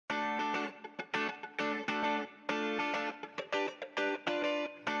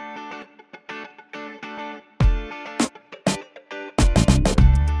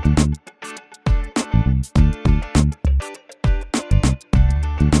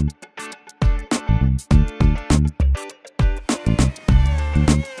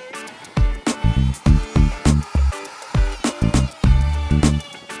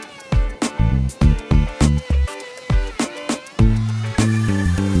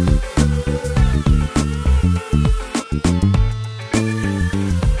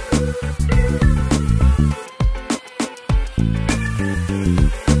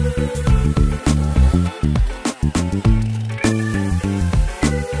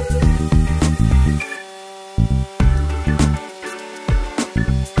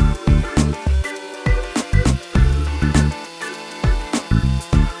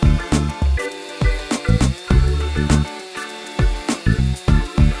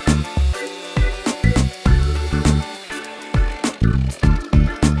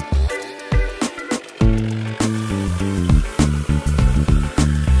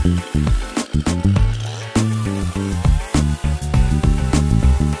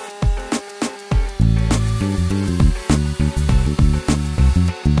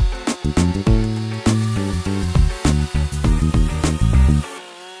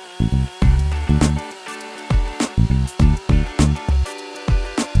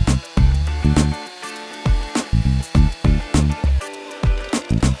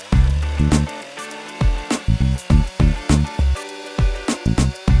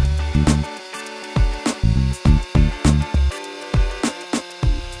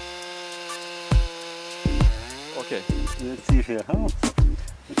Okay. Let's see here. Oh,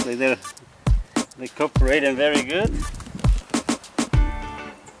 looks like they're cooperating very good.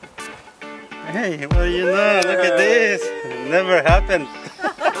 Hey, well, you know, look at this. It never happened.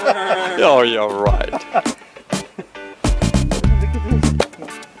 Oh, you're right.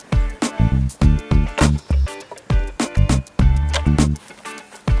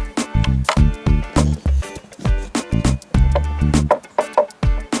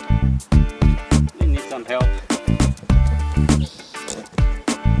 You need some help.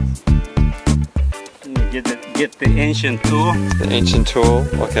 Get the ancient tool. The ancient tool,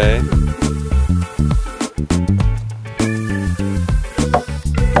 okay.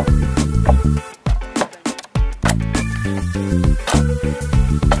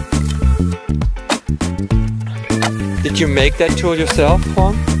 Did you make that tool yourself,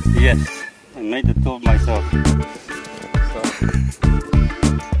 Juan? Yes, I made the tool myself.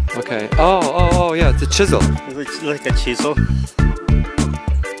 Okay. Oh, yeah, it's a chisel. It's like a chisel.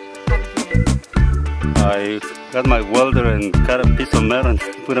 I got my welder and cut a piece of metal and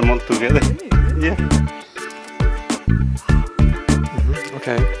put them all together. Yeah.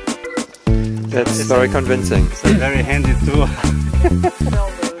 Okay. That's very convincing. It's a very handy tool.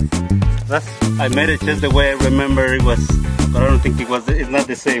 I made it just the way I remember it was, but I don't think it's not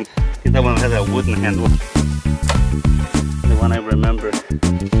the same. That one has a wooden handle. The one I remember.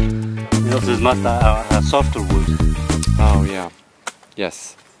 It also is not a softer wood. Oh, yeah.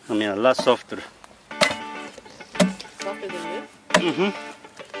 Yes. I mean, a lot softer. Softer than this? Mm-hmm.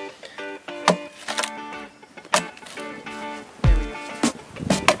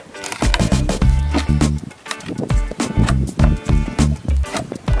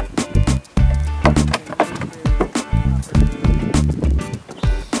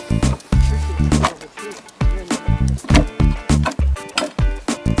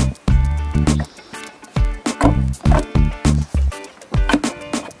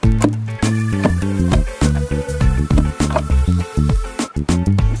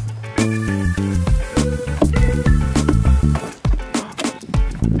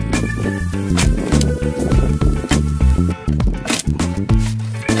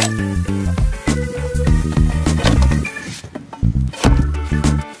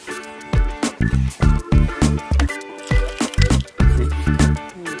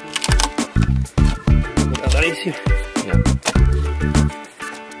 Yeah.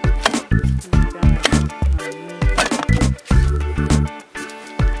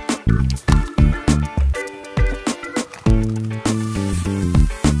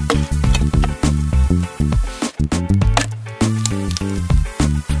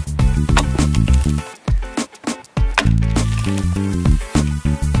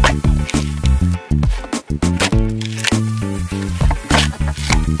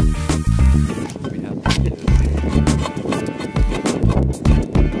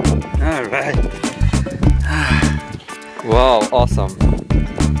 All right. Wow, awesome.